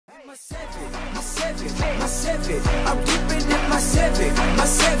I'm dipping in my Civic,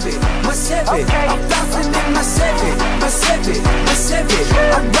 my Civic. I'm bouncing in my Civic, my Civic.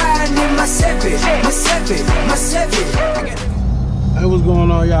 I'm riding in my Civic, my Civic. Hey, what's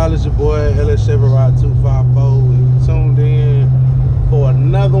going on, y'all? It's your boy LS Chevy Ride 254. We tuned in for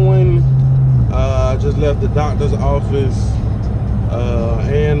another one. I just left the doctor's office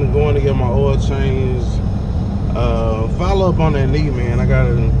and going to get my oil changed. Follow up on that knee, man. I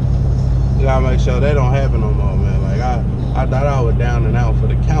gotta make sure that don't happen no more, man. Like I thought I was down and out for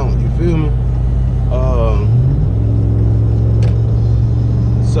the count, you feel me?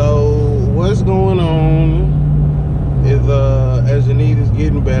 So what's going on is as your knee is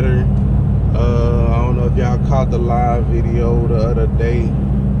getting better. I don't know if y'all caught the live video the other day. You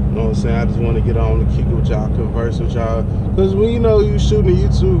know what I'm saying? I just want to get on to kick it with y'all, converse with y'all, because when you shooting a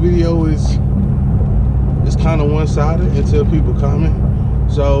YouTube video, it's kind of one-sided until people comment.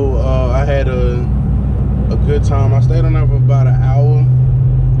 So I had a good time. I stayed on there for about an hour.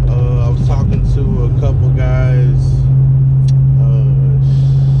 I was talking to a couple guys.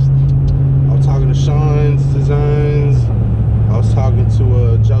 I was talking to Sean's Designs. I was talking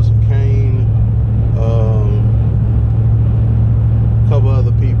to Joseph Kane. A couple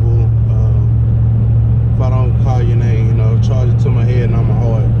other people. If I don't call your name, charge it to my head, not my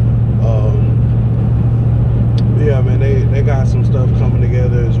heart. Yeah, man, they got some stuff coming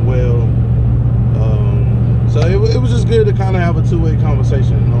together as well. So it was just good to kind of have a two-way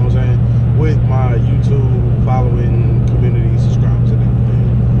conversation, you know what I'm saying, with my YouTube following community, subscribers and everything.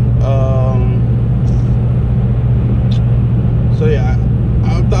 So yeah,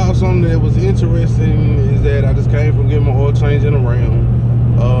 I thought something that was interesting is that I just came from getting my oil change in a Ram.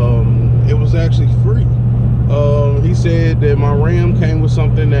 It was actually free. He said that my Ram came with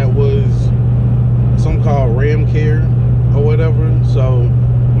something that was something called Ram Care or whatever. So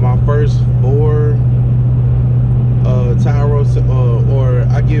my first 4 tire or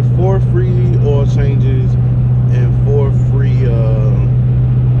I get 4 free oil changes and 4 free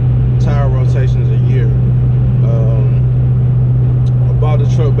tire rotations a year. I bought the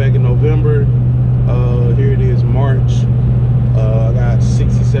truck back in November. Here it is, March. I got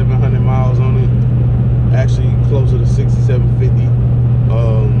 6,700 miles on it, actually closer to 6,750.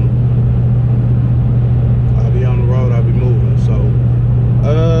 I'll be on the road, I'll be moving. So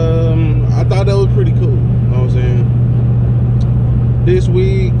I thought that was pretty cool, you know what I'm saying? This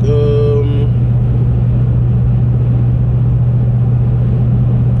week,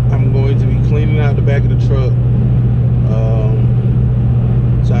 I'm going to be cleaning out the back of the truck,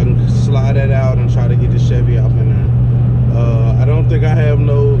 so I can slide that out and try to get the Chevy off in there. I don't think I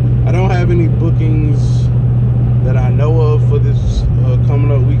don't have any bookings that I know of for this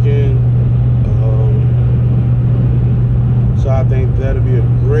coming up weekend. So I think that'll be a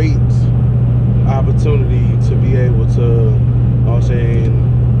great opportunity to be able to, you know what I'm saying,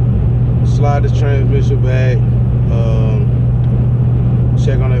 slide the transmission back,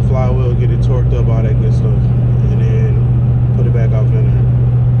 check on that flywheel, get it torqued up, all that good stuff, and then put it back off in there.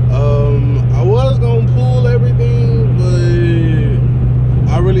 I was gonna pull everything,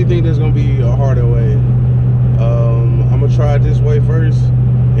 but I really think there's gonna be a harder way. I'm gonna try it this way first,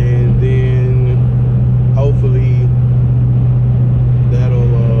 and then hopefully that'll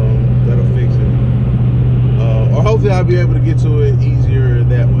fix it. Or hopefully I'll be able to get to it easier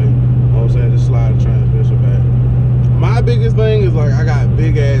that way. You know what I'm saying? Just slide the transmission back. My biggest thing is, like, I got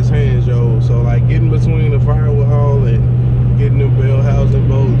big ass hands, yo. So like getting between the firewall and getting the bell housing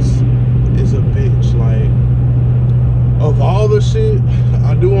bolts is a bitch. Like, of all the shit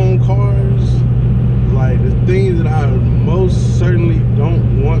I do on cars, like the things that I most certainly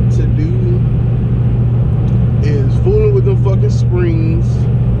don't want to do is fooling with them fucking springs,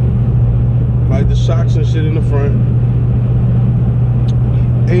 like the shocks and shit in the front.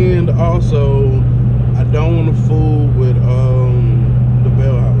 And also, I don't want to fool with the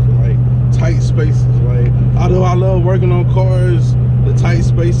bell housing, like tight spaces. Like, although I love working on cars, the tight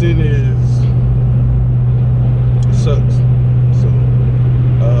spacing it sucks. So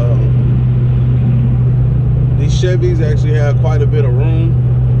these Chevys actually have quite a bit of room,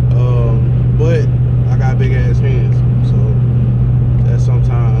 but I got big ass hands, so that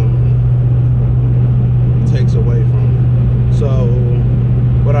sometimes takes away from it. So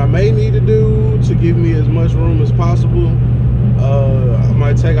what I may need to do to give me as much room as possible, I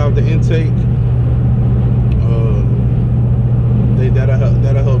might take out the intake.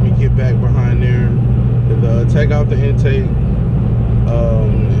 That'll help me get back behind there. Take out the intake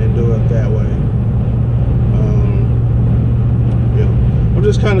and do it that way. Yeah, I'm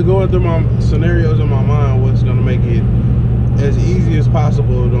just kind of going through my scenarios in my mind, what's gonna make it as easy as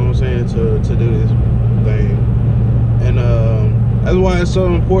possible, you know what I'm saying, to do this thing. And that's why it's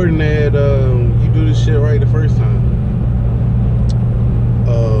so important that you do this shit right the first time.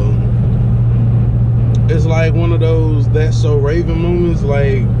 It's like one of those That's So Raven moments.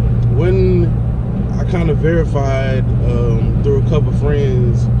 Like when I kind of verified through a couple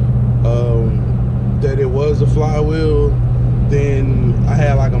friends that it was a flywheel, then I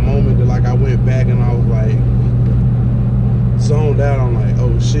had like a moment that like I went back and I was like zoned out. I'm like,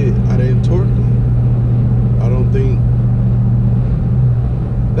 oh shit, I didn't torque them. I don't think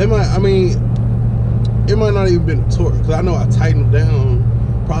they might. I mean, it might not even been a torque, because I know I tightened them down,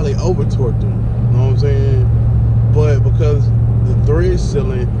 probably over torqued them. You know what I'm saying? But because the thread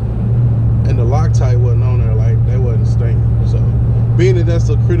sealant and the Loctite wasn't on there, like they wasn't staying. So being that that's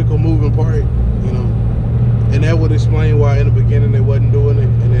a critical moving part, you know, and that would explain why in the beginning they wasn't doing it,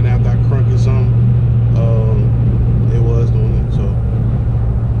 and then after I crunked some, it was doing it. So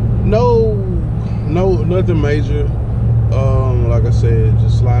nothing major. Like I said,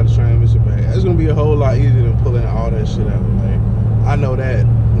 just slide the transmission back. It's gonna be a whole lot easier than pulling all that shit out. Like I know that,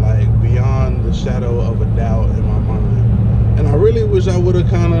 like beyond the shadow of a doubt in my mind. And I really wish I would have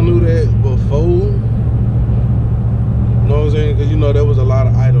kind of knew that before. You know what I'm saying? Because you know there was a lot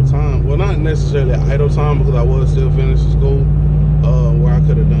of idle time. Well, not necessarily idle time, because I was still finishing school, where I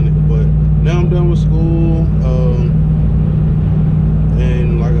could have done it. But now I'm done with school,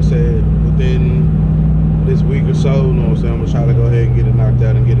 and like I said, within this week or so, you know what I'm saying, I'm gonna try to go ahead and get it knocked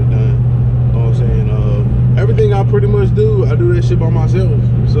out and get it done. You know what I'm saying? Everything I pretty much do, I do that shit by myself.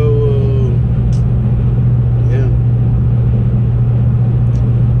 So yeah.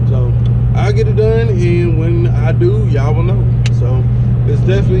 So I'll get it done, and when I do, y'all will know. So it's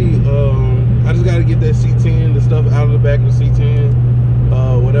definitely I just gotta get that C10, the stuff out of the back of the C10,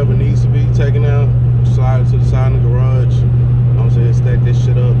 whatever needs to be taken out, slide it to the side of the garage. You know what I'm saying, stack this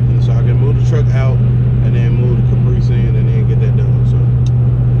shit up,